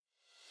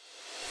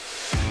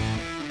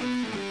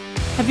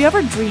Have you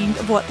ever dreamed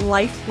of what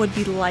life would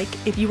be like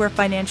if you were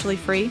financially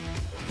free?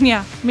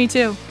 Yeah, me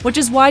too. Which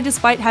is why,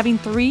 despite having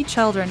 3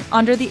 children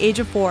under the age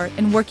of 4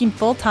 and working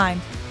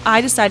full-time, I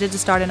decided to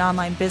start an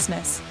online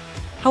business.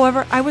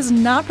 However, I was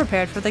not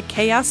prepared for the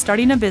chaos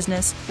starting a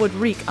business would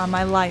wreak on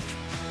my life.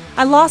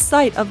 I lost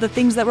sight of the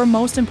things that were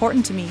most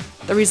important to me.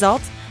 The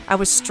result? I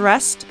was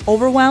stressed,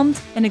 overwhelmed,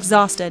 and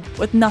exhausted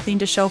with nothing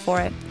to show for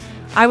it.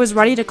 I was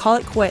ready to call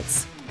it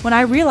quits when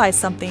I realized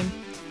something.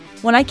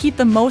 When I keep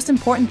the most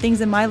important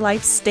things in my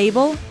life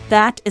stable,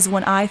 that is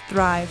when I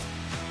thrive.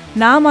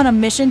 Now I'm on a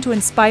mission to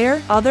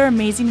inspire other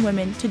amazing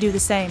women to do the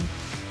same.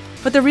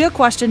 But the real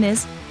question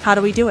is, how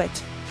do we do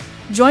it?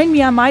 Join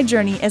me on my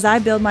journey as I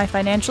build my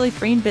financially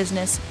freeing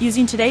business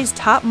using today's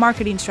top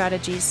marketing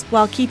strategies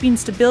while keeping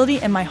stability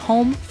in my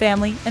home,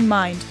 family, and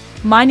mind.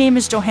 My name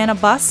is Johanna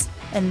Buss,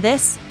 and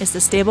this is the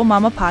Stable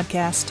Mama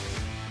Podcast.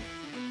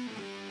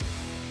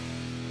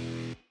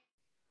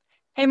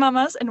 Hey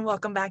mamas, and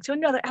welcome back to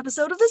another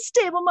episode of the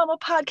Stable Mama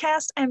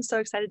Podcast. I'm so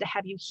excited to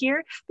have you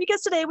here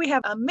because today we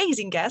have an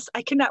amazing guest.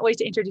 I cannot wait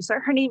to introduce her.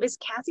 Her name is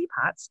Cassie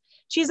Potts.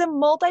 She's a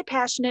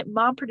multi-passionate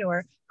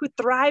mompreneur who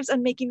thrives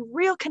on making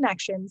real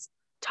connections,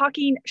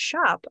 talking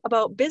shop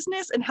about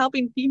business and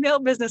helping female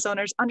business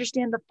owners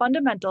understand the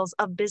fundamentals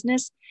of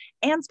business,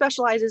 and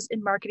specializes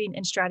in marketing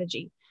and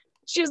strategy.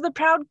 She is the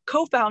proud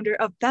co-founder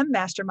of Fem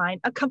Mastermind,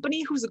 a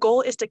company whose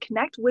goal is to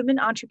connect women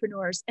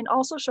entrepreneurs and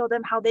also show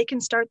them how they can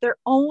start their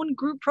own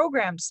group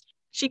programs.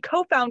 She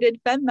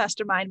co-founded Fem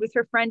Mastermind with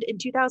her friend in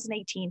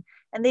 2018,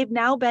 and they've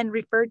now been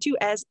referred to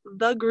as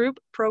the Group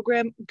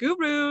Program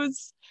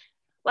Gurus.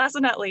 Last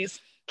but not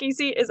least,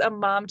 Casey is a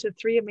mom to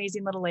 3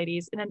 amazing little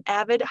ladies and an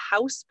avid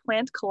house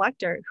plant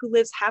collector who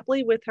lives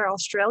happily with her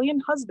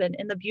Australian husband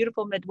in the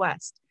beautiful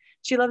Midwest.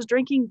 She loves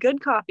drinking good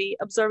coffee,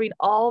 absorbing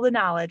all the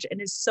knowledge, and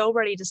is so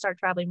ready to start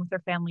traveling with her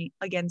family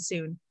again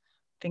soon.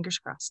 Fingers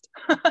crossed.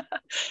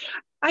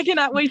 I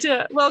cannot wait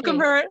to welcome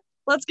her.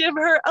 Let's give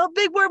her a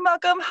big warm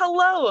welcome.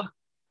 Hello.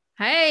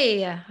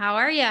 Hey, how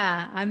are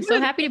ya? I'm so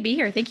happy to be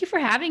here. Thank you for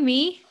having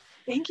me.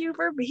 Thank you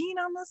for being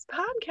on this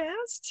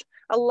podcast.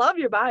 I love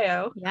your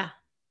bio. Yeah.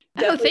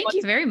 Definitely thank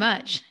you very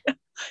much.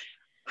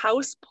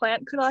 House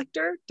plant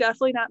collector.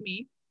 Definitely not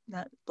me.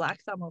 That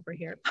black thumb over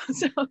here.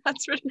 So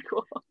that's really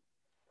cool.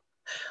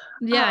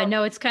 Yeah,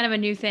 no, it's kind of a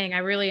new thing. I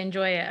really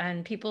enjoy it.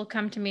 And people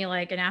come to me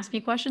and ask me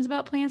questions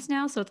about plants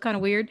now. So it's kind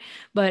of weird,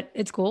 but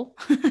it's cool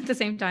at the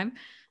same time.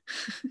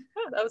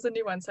 Oh, that was a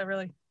new one. So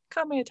really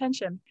caught my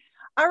attention.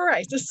 All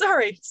right.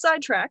 Sorry,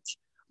 sidetracked.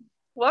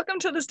 Welcome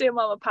to the Stable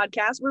Mama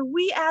Podcast, where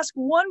we ask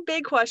one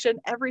big question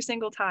every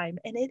single time.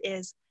 And it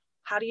is,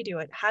 how do you do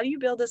it? How do you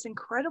build this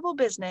incredible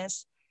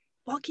business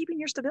while keeping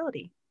your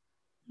stability?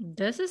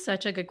 This is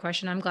such a good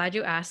question. I'm glad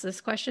you asked this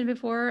question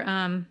before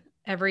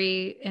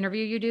every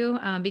interview you do,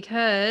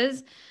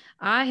 because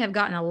I have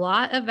gotten a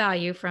lot of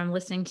value from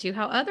listening to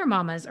how other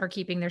mamas are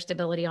keeping their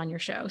stability on your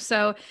show.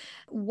 So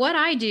what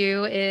I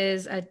do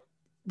is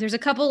there's a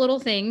couple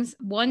little things.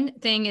 One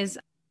thing is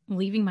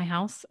leaving my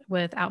house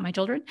without my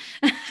children.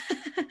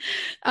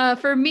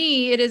 For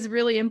me, it is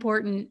really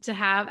important to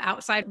have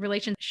outside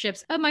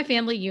relationships of my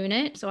family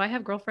unit. So I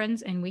have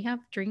girlfriends and we have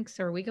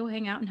drinks, or we go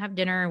hang out and have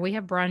dinner, or we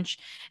have brunch.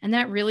 And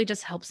that really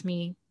just helps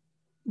me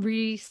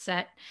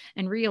reset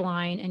and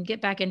realign and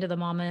get back into the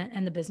mama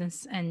and the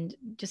business and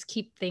just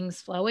keep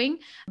things flowing.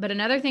 But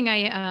another thing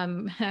I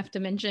have to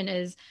mention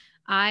is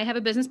I have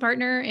a business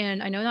partner,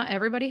 and I know not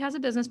everybody has a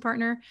business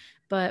partner,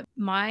 but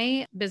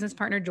my business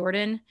partner,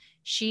 Jordan,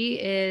 she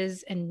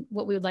is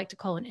what we would like to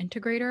call an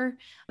integrator.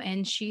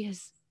 And she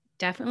is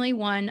definitely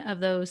one of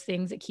those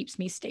things that keeps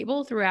me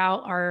stable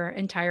throughout our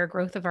entire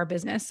growth of our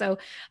business. So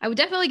I would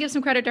definitely give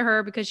some credit to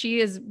her, because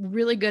she is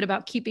really good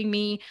about keeping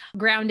me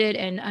grounded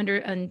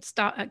and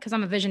stop, because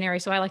I'm a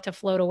visionary. So I like to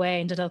float away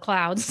into the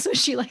clouds. So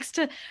she likes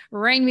to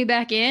rein me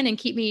back in and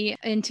keep me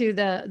into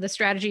the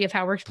strategy of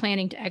how we're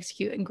planning to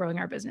execute and growing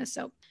our business.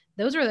 So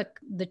those are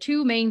the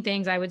 2 main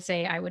things I would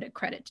say I would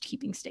credit to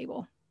keeping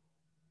stable.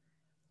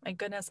 My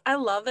goodness. I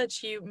love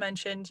that you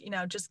mentioned,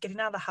 just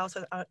getting out of the house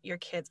without your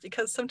kids,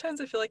 because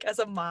sometimes I feel like as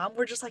a mom,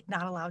 we're just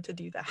not allowed to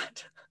do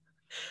that.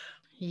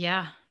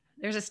 Yeah.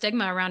 There's a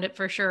stigma around it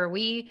for sure.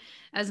 We,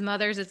 as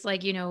mothers, it's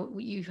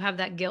you have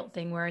that guilt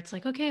thing where it's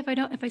okay,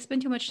 if I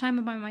spend too much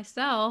time by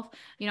myself,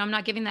 I'm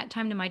not giving that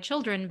time to my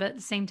children. But at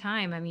the same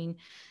time,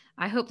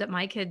 I hope that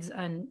my kids,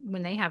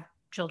 when they have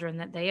children,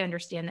 that they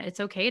understand that it's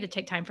okay to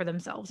take time for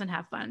themselves and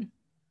have fun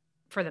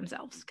for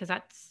themselves, because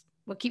that's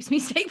what keeps me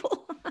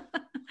stable.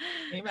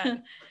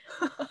 Amen.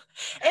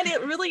 And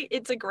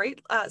it's a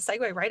great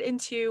segue right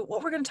into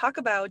what we're going to talk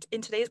about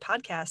in today's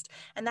podcast.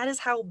 And that is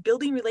how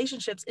building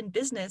relationships in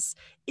business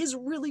is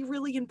really,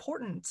 really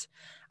important.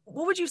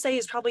 What would you say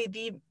is probably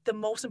the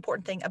most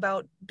important thing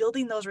about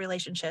building those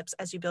relationships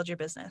as you build your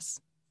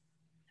business?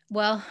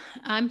 Well,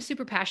 I'm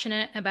super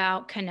passionate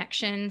about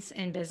connections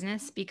in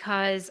business,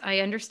 because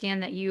I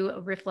understand that you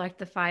reflect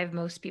the 5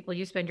 most people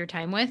you spend your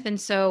time with. And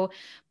so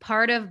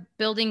part of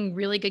building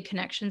really good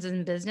connections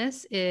in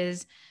business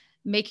is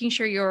making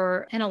sure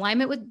you're in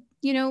alignment with,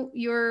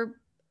 your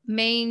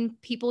main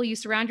people you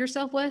surround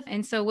yourself with.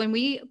 And so when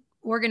we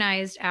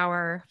organized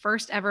our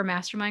first ever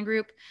mastermind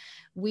group,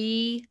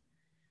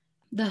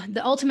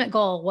 the ultimate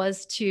goal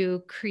was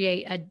to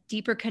create a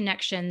deeper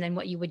connection than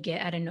what you would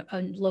get at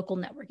a local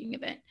networking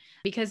event,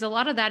 because a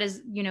lot of that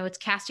is, it's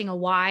casting a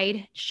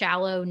wide,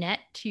 shallow net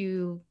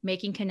to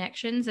making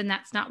connections. And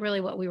that's not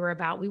really what we were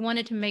about. We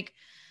wanted to make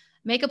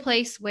a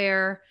place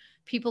where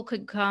people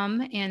could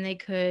come and they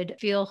could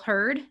feel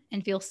heard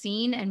and feel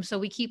seen. And so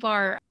we keep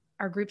our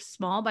groups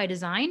small by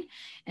design.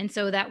 And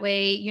so that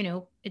way,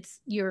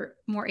 you're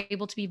more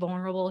able to be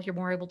vulnerable. You're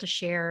more able to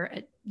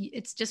share.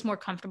 It's just more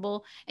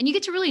comfortable. And you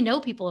get to really know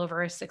people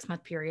over a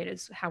 6-month period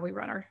is how we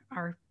run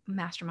our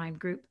mastermind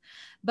group.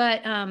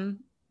 But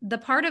the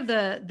part of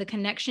the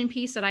connection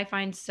piece that I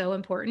find so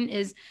important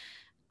is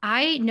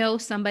I know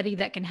somebody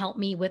that can help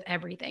me with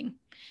everything.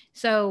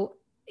 So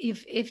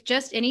if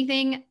just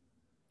anything,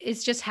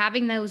 it's just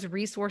having those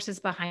resources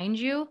behind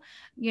you,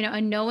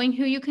 and knowing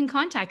who you can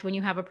contact when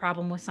you have a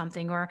problem with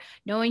something, or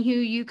knowing who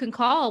you can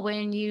call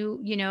when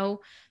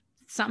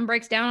something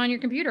breaks down on your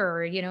computer,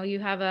 or you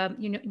have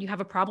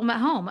a problem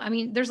at home. I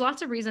mean, there's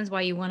lots of reasons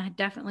why you want to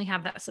definitely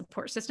have that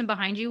support system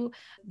behind you,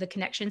 the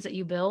connections that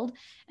you build.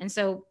 And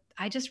so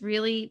I just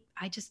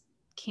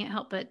can't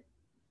help but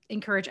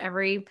encourage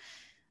every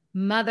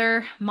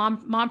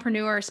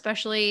mompreneur,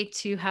 especially,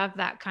 to have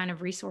that kind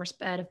of resource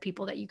bed of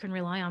people that you can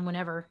rely on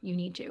whenever you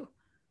need to.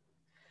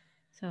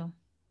 So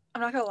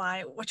I'm not gonna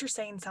lie, what you're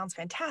saying sounds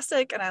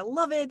fantastic and I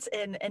love it.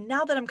 And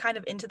now that I'm kind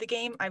of into the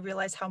game, I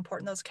realize how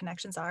important those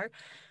connections are.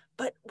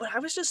 But when I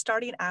was just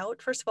starting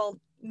out, first of all,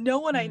 no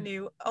one I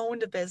knew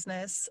owned a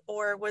business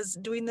or was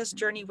doing this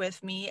journey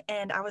with me.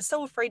 And I was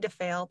so afraid to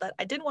fail that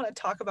I didn't want to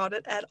talk about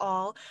it at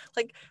all.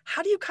 Like,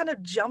 how do you kind of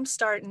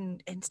jumpstart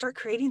and start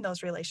creating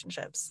those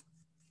relationships?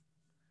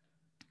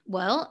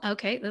 Well,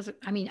 okay.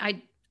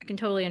 I can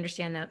totally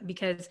understand that,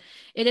 because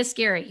it is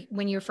scary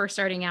when you're first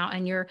starting out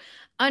and you're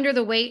under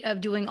the weight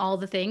of doing all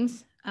the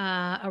things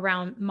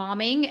around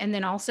momming and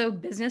then also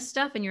business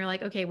stuff. And you're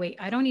like, okay, wait,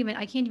 I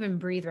can't even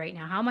breathe right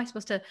now. How am I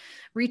supposed to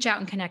reach out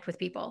and connect with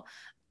people?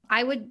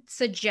 I would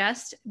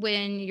suggest,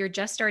 when you're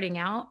just starting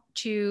out,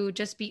 to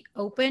just be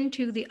open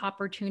to the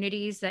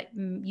opportunities that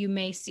you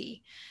may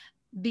see,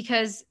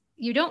 because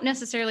you don't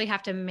necessarily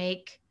have to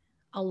make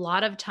a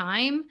lot of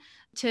time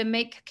to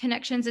make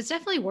connections. It's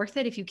definitely worth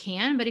it if you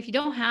can, but if you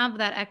don't have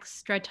that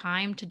extra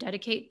time to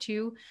dedicate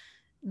to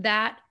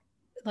that,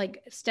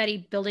 like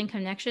steady building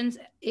connections,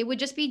 it would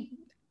just be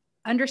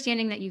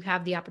understanding that you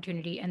have the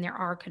opportunity and there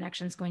are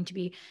connections going to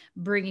be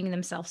bringing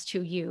themselves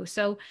to you.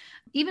 So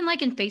even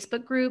like in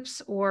Facebook groups,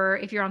 or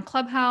if you're on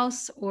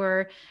Clubhouse,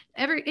 or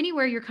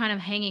anywhere you're kind of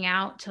hanging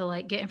out to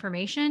like get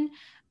information,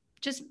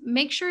 just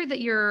make sure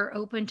that you're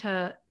open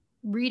to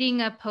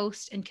reading a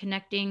post and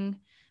connecting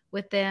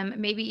with them.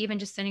 Maybe even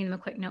just sending them a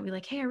quick note, be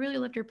like, hey, I really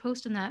loved your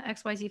post in that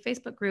XYZ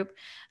Facebook group.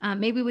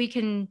 Maybe we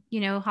can,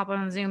 hop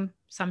on Zoom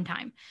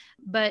sometime.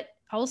 But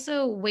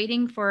also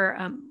waiting for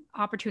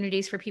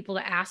opportunities for people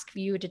to ask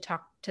you to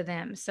talk to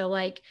them. So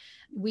like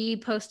we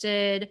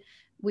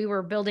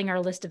were building our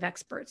list of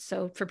experts.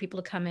 So for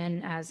people to come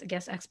in as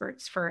guest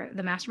experts for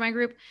the mastermind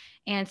group.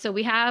 And so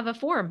we have a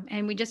form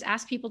and we just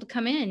ask people to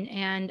come in,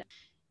 and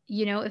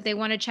if they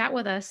want to chat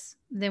with us,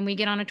 then we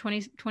get on a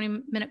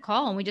 20-minute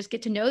call and we just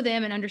get to know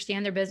them and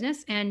understand their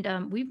business.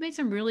 And we've made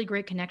some really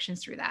great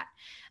connections through that.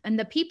 And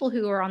the people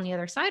who are on the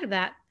other side of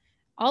that,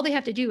 all they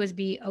have to do is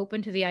be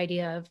open to the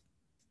idea of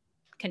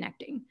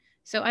connecting.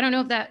 So I don't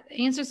know if that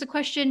answers the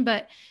question,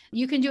 but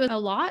you can do a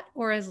lot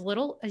or as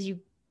little as you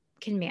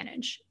can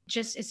manage.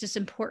 It's just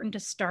important to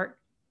start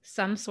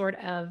some sort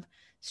of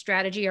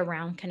strategy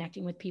around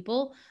connecting with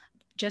people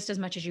just as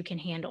much as you can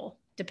handle,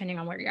 depending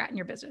on where you're at in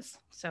your business.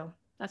 So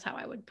that's how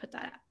I would put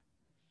that.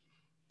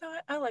 No,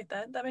 I like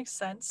that. That makes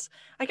sense.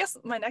 I guess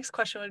my next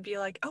question would be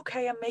like,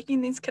 okay, I'm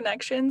making these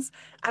connections.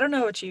 I don't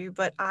know about you,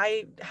 but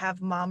I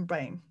have mom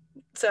brain.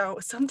 So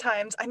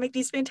sometimes I make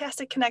these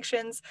fantastic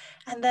connections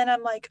and then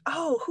I'm like,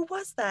 oh, who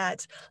was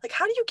that? Like,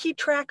 how do you keep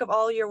track of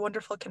all your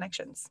wonderful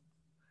connections?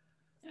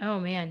 Oh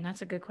man,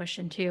 that's a good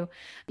question too.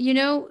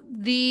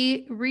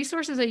 The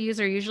resources I use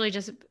are usually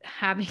just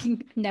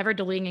having never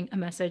deleting a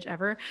message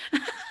ever.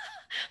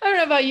 I don't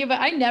know about you, but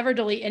I never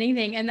delete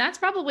anything. And that's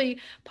probably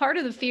part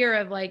of the fear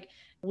of like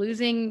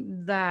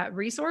losing that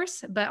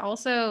resource, but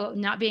also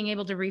not being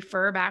able to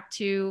refer back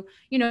to,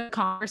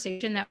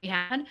 conversation that we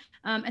had.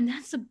 And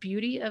that's the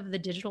beauty of the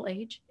digital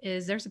age,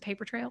 is there's a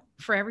paper trail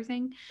for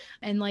everything.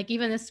 And like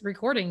even this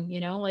recording,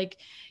 like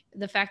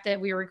the fact that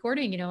we were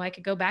recording, I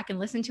could go back and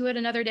listen to it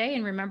another day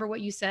and remember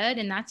what you said.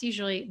 And that's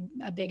usually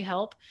a big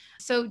help.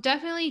 So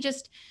definitely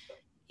just,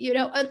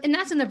 and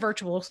that's in the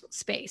virtual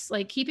space,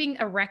 like keeping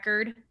a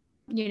record,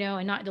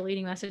 and not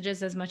deleting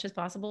messages as much as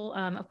possible.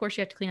 Of course,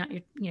 you have to clean out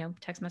your,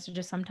 text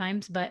messages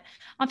sometimes, but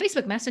on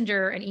Facebook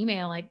Messenger and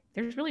email, like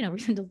there's really no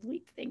reason to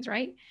delete things,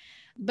 right?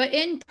 But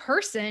in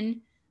person,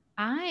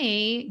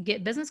 I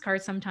get business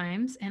cards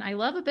sometimes, and I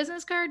love a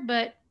business card,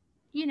 but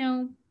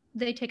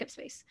they take up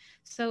space.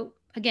 So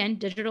again,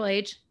 digital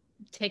age,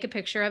 take a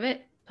picture of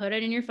it, put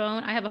it in your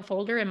phone. I have a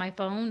folder in my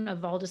phone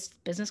of all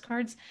just business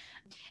cards.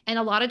 And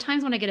a lot of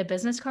times when I get a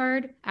business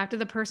card, after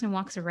the person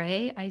walks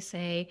away, I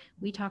say,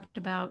 we talked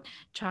about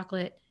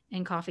chocolate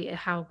and coffee,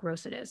 how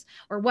gross it is,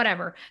 or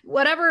whatever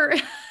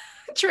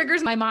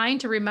triggers my mind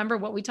to remember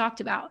what we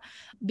talked about,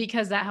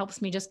 because that helps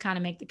me just kind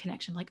of make the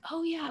connection like,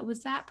 oh yeah, it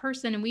was that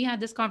person and we had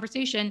this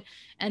conversation.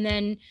 And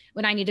then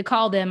when I need to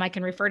call them, I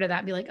can refer to that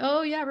and be like,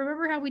 oh yeah,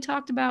 remember how we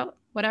talked about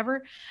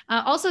whatever.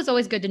 Also, it's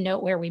always good to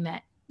note where we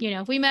met.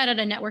 If we met at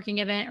a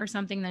networking event or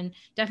something, then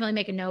definitely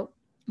make a note.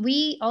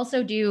 We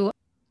also do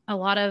a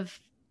lot of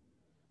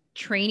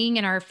training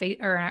in our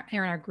or in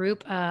our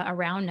group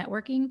around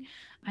networking.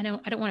 I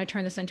don't want to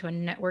turn this into a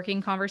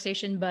networking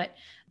conversation, but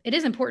it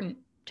is important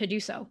to do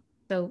so.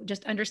 So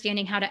just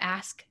understanding how to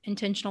ask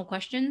intentional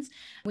questions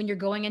when you're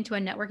going into a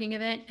networking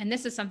event. And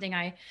this is something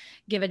I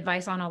give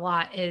advice on a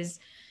lot, is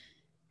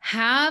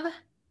have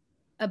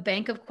a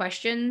bank of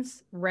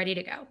questions ready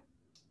to go.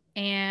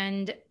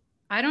 And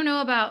I don't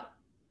know about,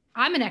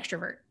 I'm an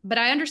extrovert, but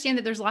I understand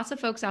that there's lots of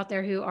folks out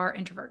there who are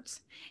introverts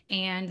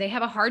and they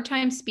have a hard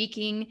time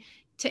speaking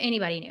to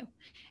anybody new.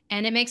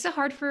 And it makes it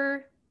hard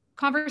for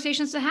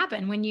conversations to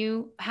happen when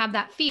you have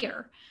that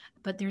fear.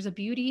 But there's a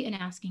beauty in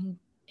asking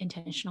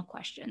intentional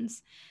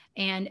questions.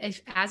 And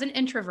as an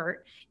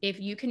introvert, if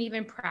you can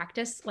even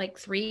practice like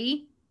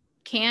 3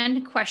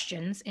 canned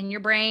questions in your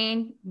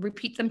brain,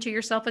 repeat them to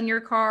yourself in your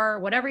car,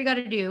 whatever you got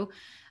to do,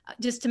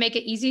 just to make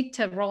it easy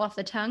to roll off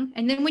the tongue.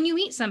 And then when you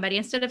meet somebody,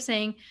 instead of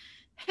saying,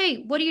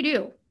 hey, what do you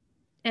do?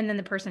 And then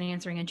the person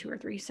answering in 2 or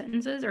 3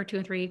 sentences or 2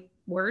 or 3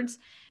 words,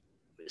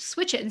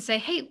 switch it and say,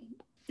 hey,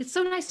 it's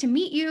so nice to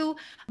meet you.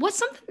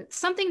 What's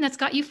something that's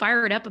got you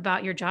fired up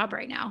about your job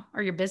right now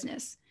or your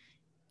business?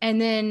 And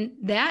then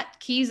that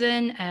keys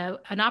in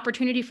an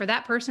opportunity for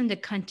that person to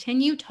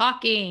continue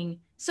talking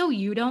so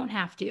you don't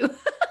have to.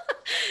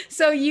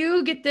 So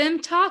you get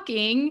them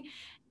talking.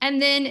 And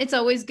then it's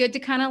always good to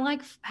kind of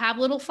like have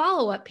little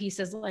follow-up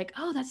pieces like,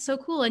 oh, that's so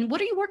cool. And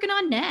what are you working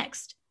on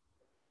next?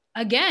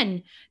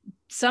 Again,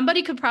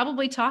 somebody could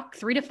probably talk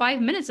 3 to 5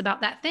 minutes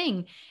about that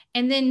thing.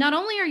 And then not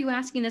only are you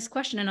asking this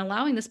question and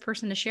allowing this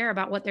person to share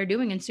about what they're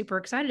doing and super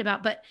excited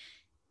about, but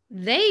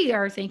they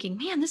are thinking,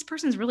 man, this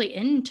person's really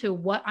into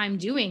what I'm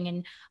doing.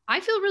 And I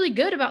feel really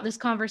good about this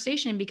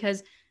conversation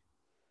because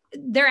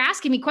they're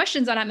asking me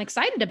questions that I'm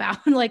excited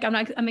about. Like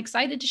I'm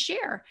excited to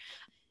share.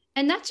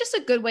 And that's just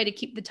a good way to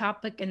keep the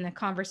topic and the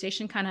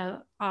conversation kind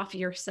of off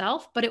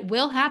yourself. But it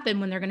will happen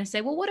when they're going to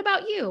say, well, what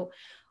about you?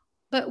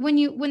 But when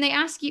they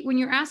ask you, when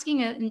you're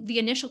asking the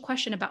initial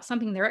question about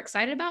something they're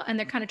excited about and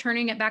they're kind of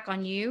turning it back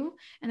on you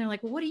and they're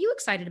like, well, what are you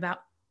excited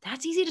about?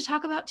 That's easy to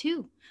talk about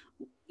too.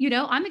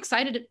 I'm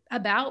excited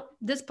about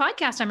this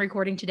podcast I'm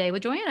recording today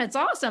with Joanna. It's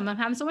awesome. I'm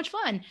having so much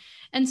fun.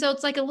 And so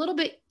it's like a little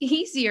bit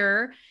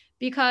easier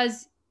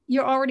because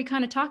you're already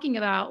kind of talking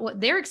about what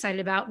they're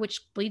excited about,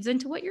 which bleeds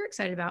into what you're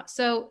excited about.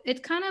 So it's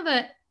kind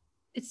of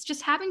it's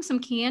just having some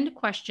canned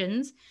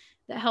questions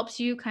that helps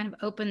you kind of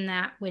open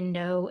that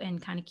window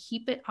and kind of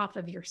keep it off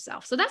of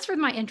yourself. So that's for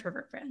my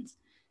introvert friends.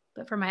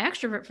 But for my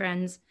extrovert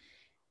friends,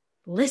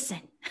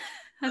 listen.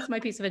 That's my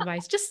piece of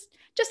advice. Just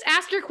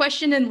ask your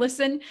question and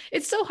listen.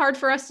 It's so hard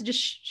for us to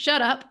just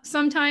shut up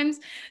sometimes.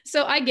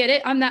 So I get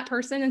it. I'm that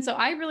person. And so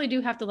I really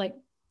do have to like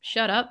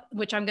shut up,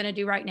 which I'm going to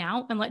do right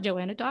now and let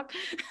Joanna talk.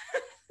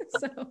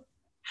 So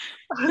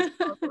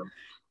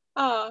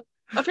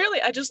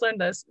apparently I just learned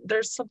this.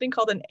 There's something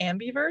called an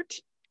ambivert.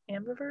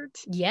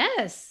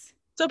 Yes.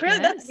 So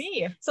apparently that's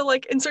me. So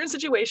like in certain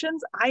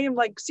situations, I am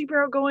like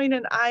super outgoing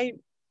and I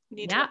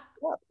need to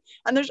up.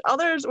 And there's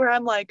others where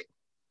I'm like,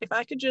 if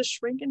I could just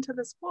shrink into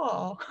this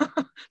wall,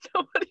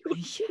 nobody would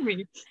hear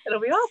me. It'll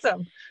be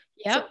awesome.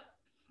 Yep.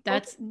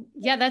 So,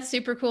 that's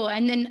super cool.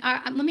 And then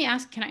let me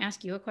can I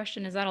ask you a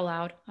question? Is that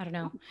allowed? I don't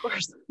know. Of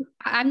course.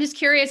 I'm just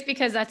curious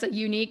because that's a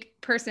unique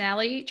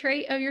personality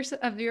trait of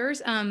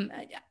yours.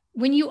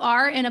 When you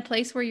are in a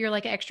place where you're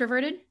like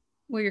extroverted,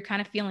 where you're kind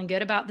of feeling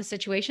good about the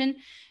situation,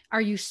 are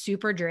you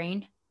super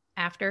drained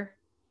after,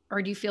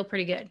 or do you feel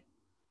pretty good?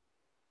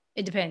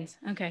 It depends.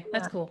 Okay.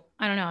 That's cool.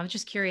 I don't know. I'm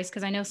just curious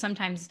because I know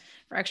sometimes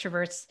for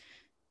extroverts,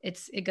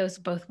 it goes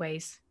both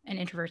ways and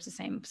introverts the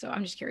same. So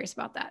I'm just curious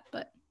about that,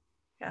 but.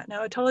 Yeah,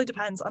 no, it totally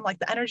depends on like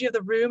the energy of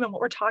the room and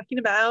what we're talking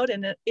about.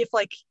 And if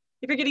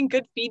you're getting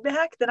good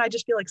feedback, then I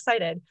just feel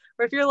excited.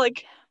 Or if you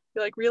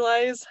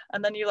realize,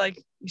 and then you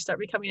start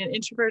becoming an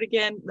introvert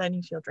again, then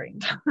you feel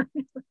drained.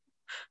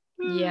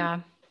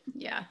 Yeah.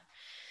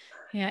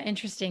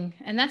 Interesting.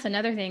 And that's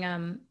another thing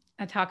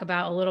I talk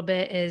about a little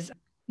bit is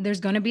there's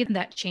going to be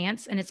that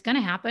chance and it's going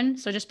to happen.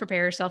 So just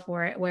prepare yourself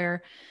for it,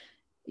 where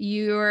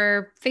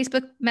you're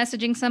Facebook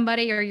messaging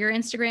somebody or you're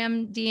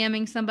Instagram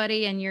DMing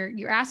somebody and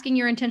you're asking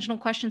your intentional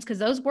questions, because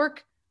those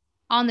work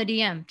on the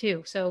DM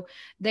too. So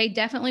they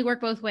definitely work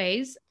both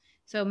ways.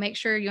 So make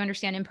sure you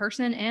understand in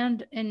person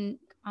and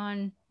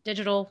on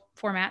digital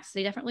formats,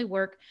 they definitely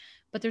work,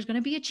 but there's going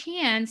to be a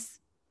chance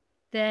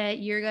that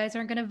your guys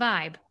aren't going to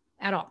vibe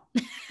at all.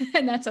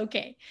 And that's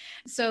okay.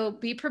 So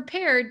be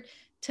prepared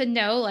to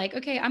know like,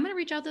 okay, I'm going to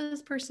reach out to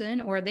this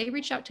person or they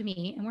reached out to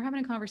me and we're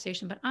having a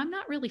conversation, but I'm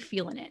not really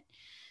feeling it.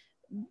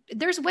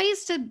 There's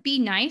ways to be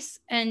nice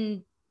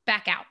and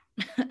back out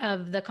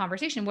of the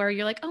conversation where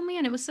you're like, oh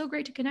man, it was so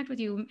great to connect with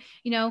you.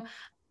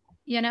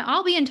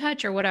 I'll be in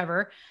touch or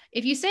whatever.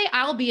 If you say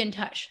I'll be in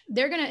touch,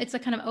 it's a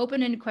kind of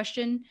open-ended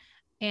question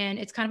and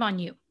it's kind of on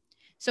you.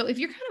 So if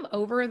you're kind of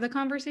over the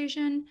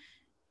conversation,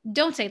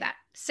 don't say that.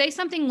 Say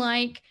something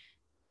like,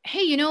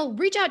 hey,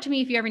 reach out to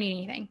me if you ever need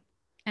anything.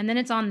 And then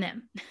it's on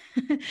them.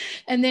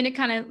 And then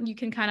you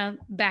can kind of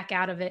back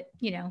out of it.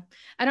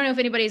 I don't know if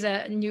anybody's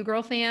a New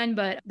Girl fan,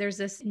 but there's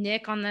this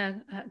Nick on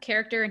the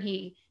character and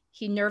he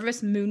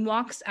nervous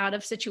moonwalks out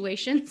of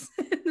situations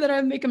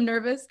that make him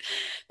nervous.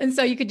 And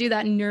so you could do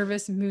that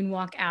nervous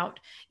moonwalk out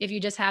if you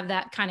just have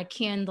that kind of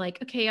canned,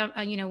 like, okay,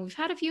 we've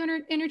had a few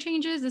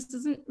interchanges. This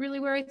isn't really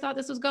where I thought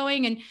this was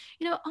going. And,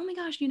 oh my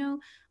gosh,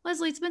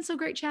 Leslie, it's been so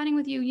great chatting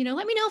with you.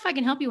 Let me know if I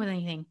can help you with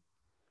anything.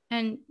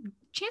 And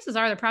chances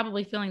are they're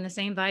probably feeling the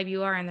same vibe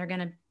you are, and they're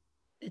going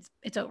to,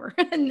 it's over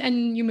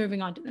and you're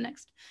moving on to the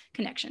next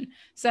connection.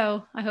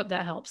 So I hope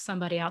that helps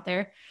somebody out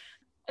there.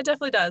 It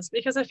definitely does,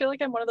 because I feel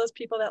like I'm one of those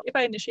people that if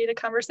I initiate a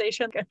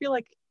conversation, I feel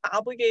like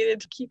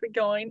obligated to keep it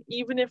going,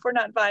 even if we're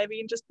not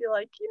vibing, just be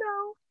like,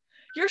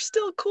 you're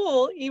still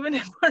cool, even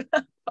if we're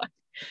not vibing.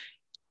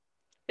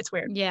 It's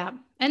weird. Yeah.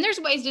 And there's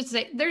ways to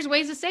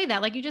say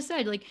that, like you just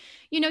said, like,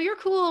 you're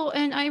cool.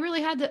 And I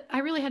really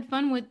had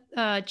fun with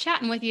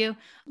chatting with you.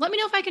 Let me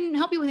know if I can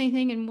help you with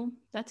anything. And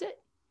that's it.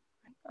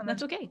 And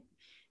that's okay.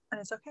 And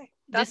it's okay.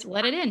 Just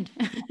let it end.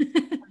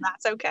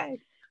 That's okay.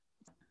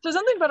 So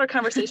something about our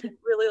conversation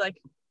really like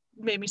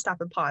made me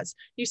stop and pause.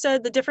 You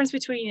said the difference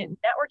between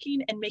networking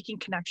and making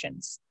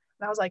connections.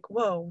 And I was like,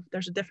 whoa,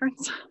 there's a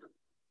difference.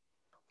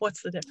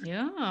 What's the difference?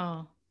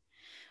 Yeah.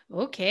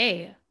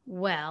 Okay.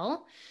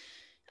 Well,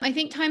 I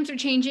think times are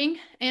changing,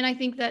 and I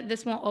think that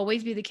this won't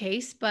always be the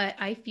case, but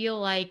I feel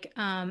like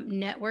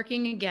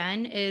networking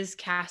again is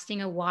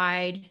casting a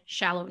wide,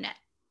 shallow net.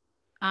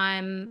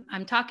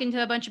 I'm talking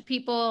to a bunch of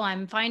people.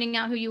 I'm finding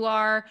out who you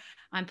are.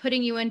 I'm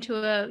putting you into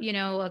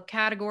a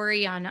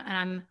category and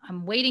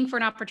I'm waiting for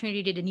an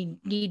opportunity to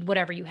need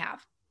whatever you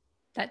have.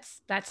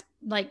 That's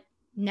like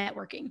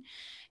networking.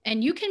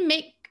 And you can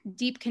make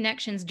deep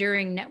connections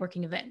during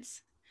networking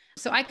events.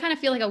 So I kind of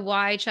feel like a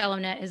wide, shallow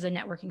net is a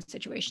networking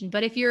situation.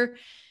 But if you're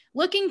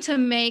looking to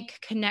make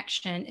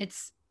connection,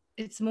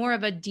 it's more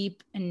of a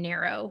deep and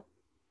narrow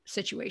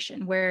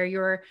situation where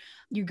you're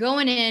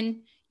going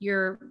in,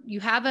 you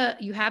have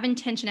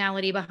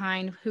intentionality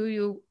behind who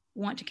you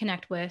want to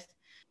connect with,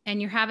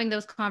 and you're having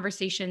those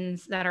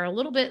conversations that are a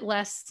little bit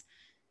less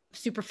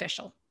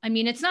superficial. I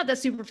mean, it's not that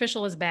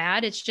superficial is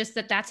bad. It's just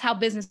that that's how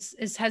business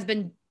has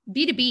been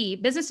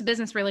B2B, business to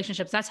business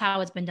relationships. That's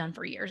how it's been done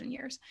for years and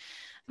years.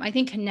 I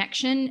think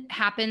connection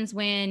happens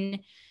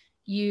when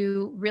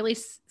you really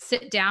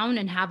sit down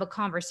and have a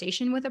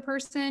conversation with a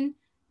person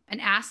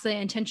and ask the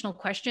intentional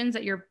questions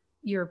that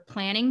you're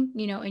planning,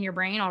 in your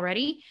brain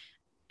already,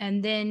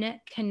 and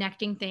then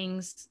connecting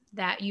things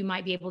that you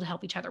might be able to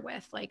help each other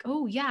with. Like,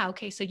 oh yeah,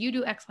 okay, so you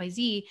do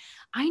XYZ.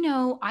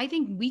 I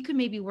think we could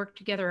maybe work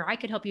together. Or I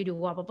could help you do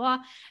blah, blah, blah.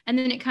 And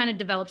then it kind of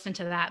develops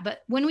into that.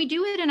 But when we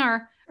do it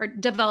or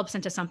develops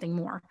into something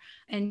more.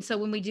 And so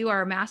when we do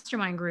our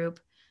mastermind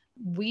group,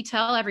 we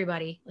tell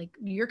everybody, like,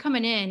 you're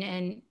coming in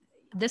and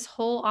this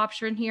whole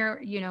option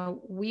here,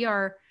 we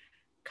are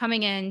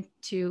coming in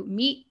to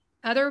meet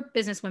other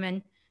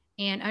businesswomen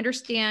and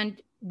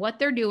understand what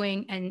they're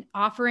doing and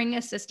offering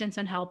assistance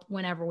and help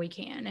whenever we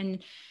can.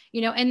 And,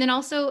 and then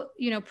also,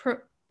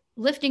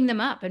 lifting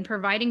them up and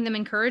providing them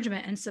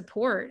encouragement and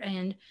support.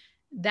 And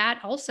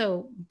that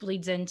also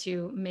bleeds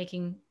into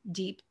making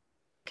deep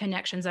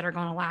connections that are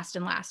going to last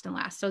and last and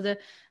last. So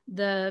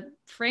the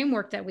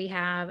framework that we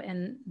have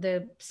and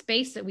the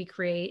space that we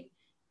create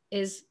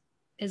is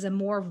a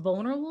more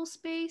vulnerable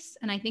space.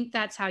 And I think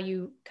that's how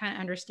you kind of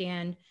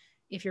understand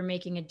if you're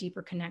making a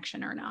deeper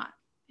connection or not,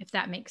 if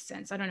that makes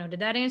sense. I don't know.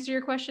 Did that answer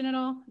your question at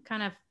all?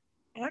 It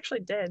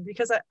actually did,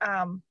 because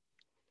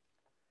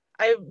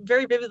I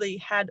very vividly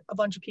had a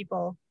bunch of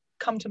people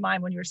come to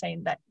mind when you were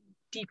saying that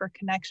deeper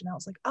connection. I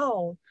was like,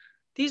 oh,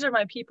 these are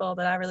my people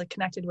that I really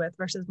connected with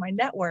versus my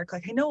network.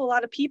 Like, I know a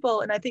lot of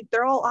people and I think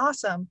they're all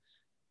awesome.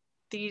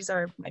 These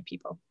are my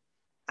people.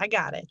 I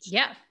got it.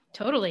 Yeah,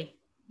 totally.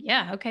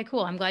 Yeah. Okay,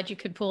 cool. I'm glad you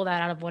could pull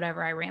that out of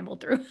whatever I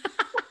rambled through.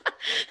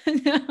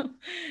 No,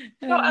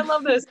 I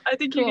love this. I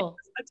think cool. You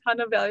get a ton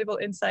of valuable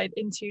insight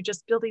into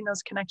just building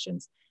those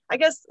connections. I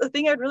guess the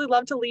thing I'd really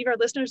love to leave our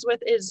listeners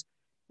with is,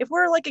 if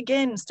we're like,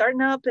 again,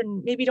 starting up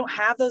and maybe don't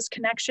have those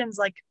connections,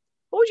 like,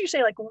 what would you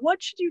say? Like,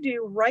 what should you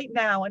do right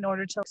now in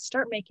order to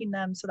start making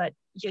them so that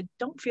you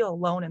don't feel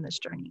alone in this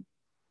journey?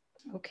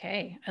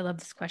 Okay. I love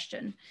this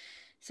question.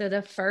 So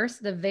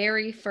the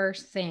very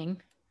first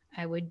thing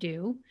I would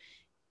do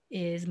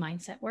is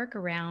mindset work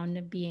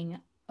around being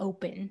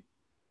open,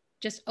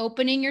 just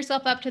opening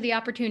yourself up to the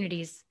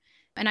opportunities.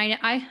 And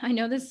I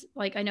know this,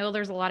 like, I know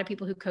there's a lot of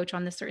people who coach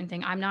on this certain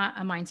thing. I'm not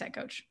a mindset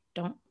coach.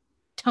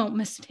 Don't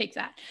mistake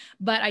that.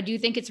 But I do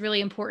think it's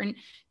really important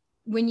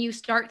when you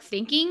start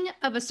thinking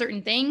of a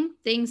certain thing,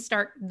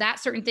 that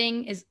certain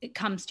thing it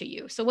comes to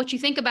you. So what you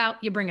think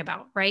about, you bring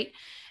about, right?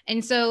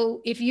 And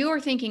so if you are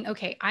thinking,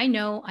 okay, I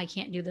know I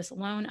can't do this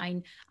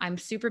alone. I'm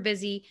super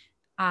busy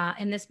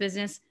in this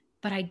business,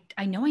 but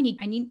I know I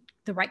need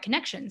the right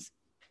connections.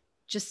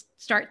 Just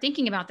start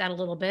thinking about that a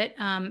little bit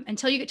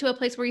until you get to a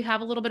place where you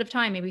have a little bit of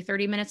time, maybe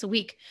 30 minutes a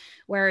week,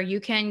 where you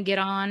can get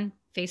on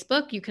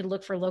Facebook. You could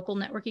look for local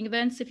networking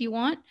events if you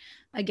want.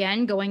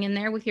 Again, going in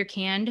there with your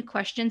canned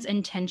questions,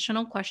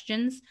 intentional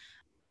questions.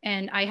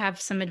 And I have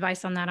some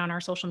advice on that on our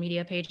social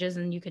media pages,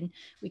 and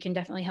we can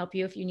definitely help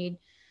you if you need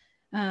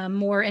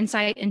more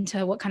insight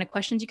into what kind of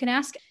questions you can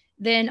ask.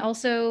 Then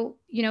also,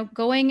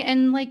 going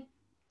and like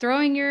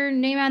throwing your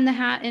name on the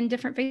hat in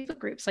different Facebook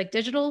groups, like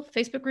digital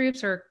Facebook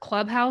groups or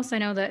Clubhouse. I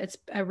know that it's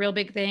a real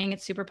big thing.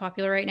 It's super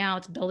popular right now.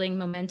 It's building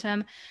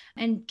momentum,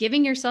 and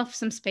giving yourself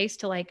some space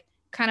to like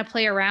kind of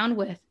play around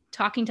with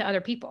talking to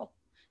other people.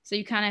 So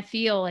you kind of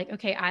feel like,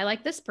 okay, I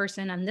like this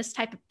person, and this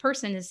type of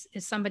person is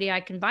somebody I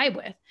can vibe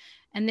with.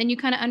 And then you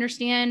kind of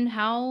understand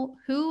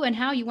who and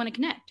how you want to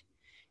connect.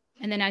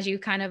 And then as you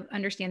kind of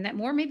understand that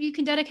more, maybe you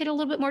can dedicate a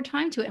little bit more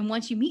time to it. And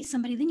once you meet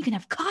somebody, then you can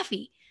have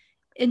coffee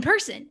in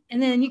person,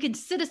 and then you can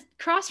sit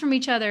across from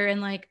each other,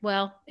 and like,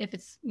 well, if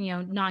it's,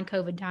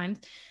 non-COVID times,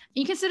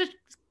 you can sit,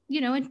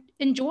 and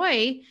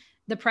enjoy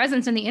the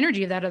presence and the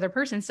energy of that other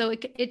person. So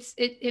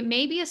it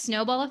may be a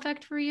snowball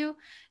effect for you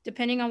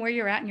depending on where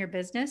you're at in your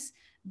business,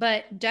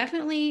 but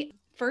definitely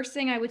first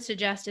thing I would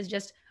suggest is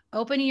just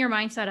opening your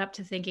mindset up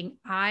to thinking,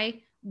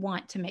 I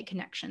want to make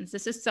connections.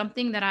 This is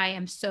something that I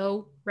am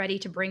so ready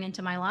to bring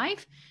into my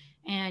life.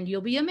 And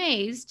you'll be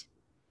amazed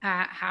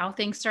at how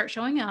things start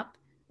showing up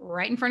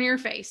right in front of your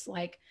face.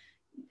 Like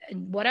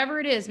whatever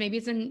it is, maybe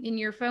it's in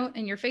your phone,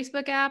 in your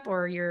Facebook app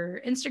or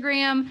your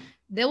Instagram,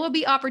 there will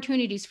be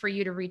opportunities for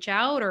you to reach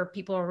out, or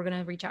people are going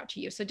to reach out to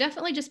you. So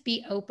definitely just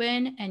be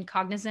open and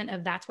cognizant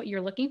of that's what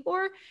you're looking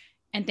for,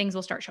 and things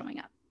will start showing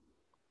up.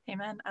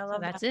 Amen. I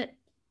love that. That's it.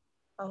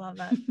 I love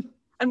that.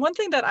 And one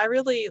thing that I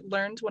really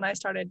learned when I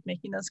started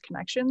making those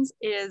connections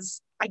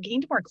is I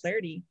gained more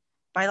clarity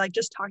by like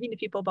just talking to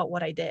people about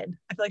what I did.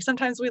 I feel like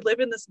sometimes we live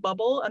in this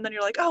bubble, and then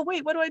you're like, oh,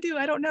 wait, what do I do?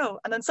 I don't know.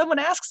 And then someone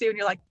asks you and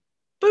you're like,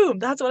 boom,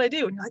 that's what I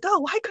do. And you're like, oh,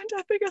 why couldn't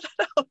I figure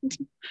that out?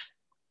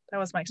 That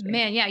was my experience.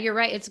 Man, yeah, you're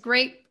right. It's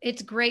great.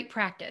 It's great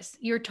practice.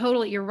 You're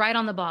right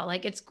on the ball.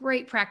 Like it's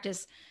great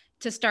practice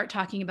to start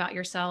talking about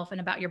yourself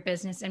and about your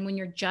business. And when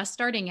you're just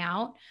starting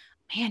out,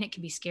 man, it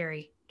can be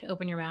scary to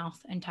open your mouth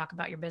and talk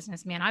about your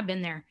business. Man, I've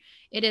been there.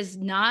 It is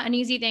not an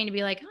easy thing to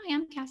be like, hi,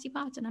 I'm Cassie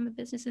Potts and I'm a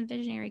business and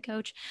visionary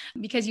coach,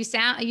 because you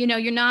sound,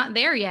 you're not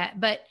there yet.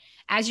 But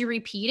as you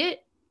repeat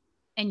it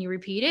and you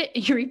repeat it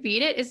and you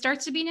repeat it, it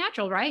starts to be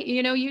natural, right?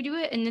 You do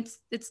it, and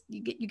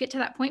you get to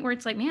that point where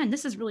it's like, man,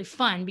 this is really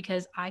fun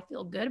because I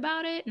feel good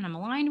about it and I'm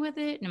aligned with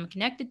it and I'm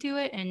connected to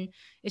it, and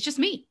it's just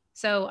me.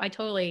 So I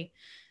totally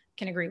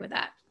can agree with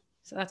that.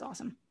 So that's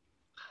awesome.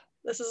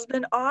 This has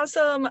been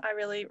awesome. I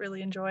really,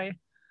 really enjoy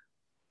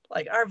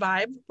like our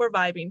vibe. We're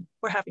vibing.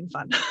 We're having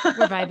fun.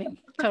 We're vibing.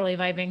 Totally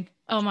vibing.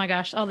 Oh my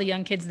gosh. All the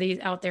young kids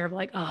out there are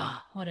like, oh,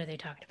 what are they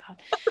talking about?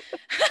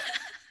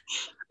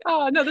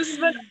 Oh, no, this has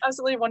been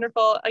absolutely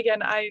wonderful.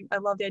 Again, I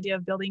love the idea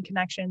of building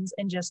connections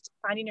and just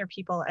finding your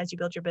people as you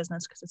build your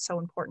business, because it's so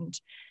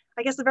important.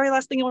 I guess the very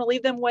last thing I want to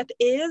leave them with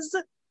is,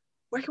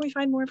 where can we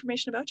find more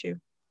information about you?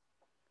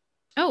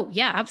 Oh,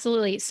 yeah,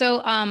 absolutely.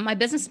 So my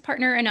business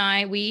partner and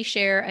I, we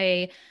share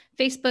a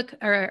Facebook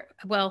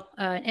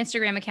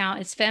Instagram account.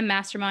 It's Femme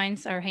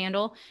Masterminds, our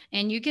handle.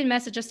 And you can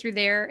message us through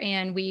there,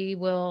 and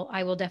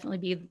I will definitely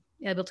be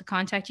able to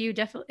contact you.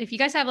 Definitely. If you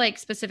guys have like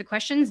specific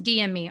questions,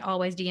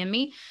 always DM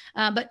me,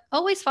 but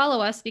always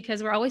follow us,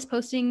 because we're always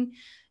posting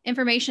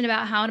information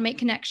about how to make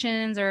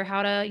connections, or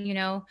how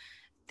to,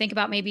 think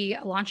about maybe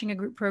launching a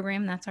group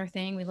program. That's our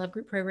thing. We love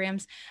group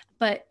programs,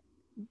 but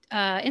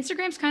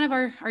Instagram's kind of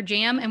our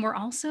jam. And we're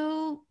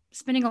also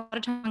spending a lot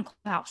of time on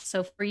Clubhouse.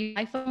 So for you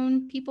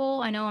iPhone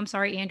people,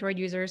 Android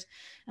users,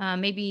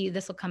 maybe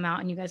this will come out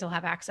and you guys will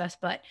have access,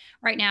 but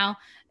right now,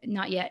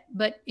 not yet.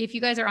 But if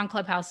you guys are on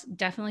Clubhouse,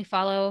 definitely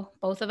follow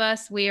both of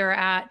us.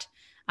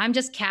 I'm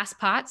just Cass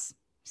Potts.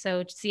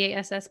 So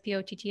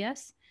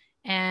CASSPOTTS.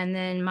 And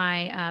then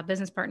my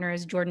business partner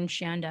is Jordan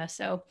Shanda.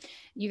 So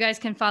you guys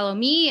can follow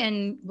me,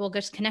 and we'll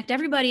just connect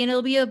everybody, and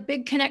it'll be a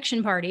big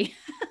connection party.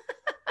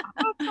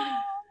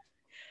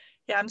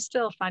 Yeah, I'm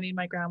still finding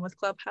my ground with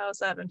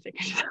Clubhouse. I haven't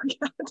figured it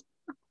out yet.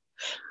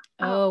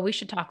 Oh, we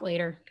should talk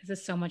later, because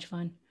it's so much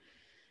fun.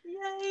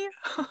 Yay.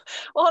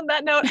 Well, on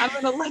that note, I'm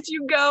going to let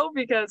you go,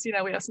 because,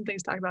 we have some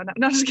things to talk about now.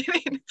 No, just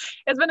kidding.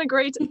 It's been a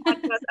great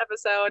podcast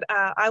episode.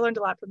 I learned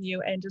a lot from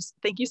you, and just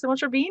thank you so much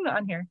for being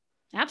on here.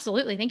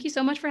 Absolutely. Thank you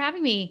so much for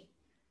having me.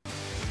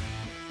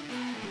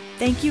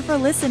 Thank you for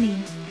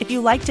listening. If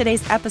you liked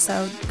today's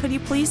episode, could you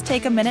please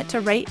take a minute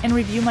to rate and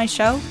review my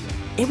show?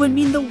 It would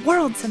mean the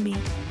world to me.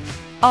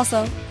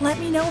 Also, let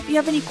me know if you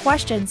have any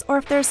questions, or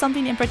if there's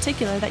something in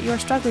particular that you are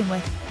struggling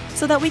with,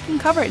 so that we can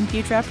cover it in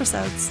future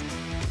episodes.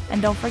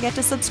 And don't forget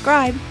to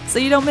subscribe so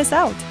you don't miss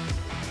out.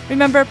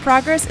 Remember,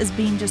 progress is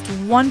being just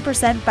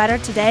 1% better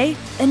today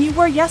than you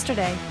were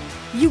yesterday.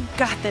 You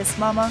got this,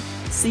 Mama.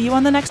 See you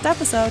on the next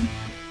episode.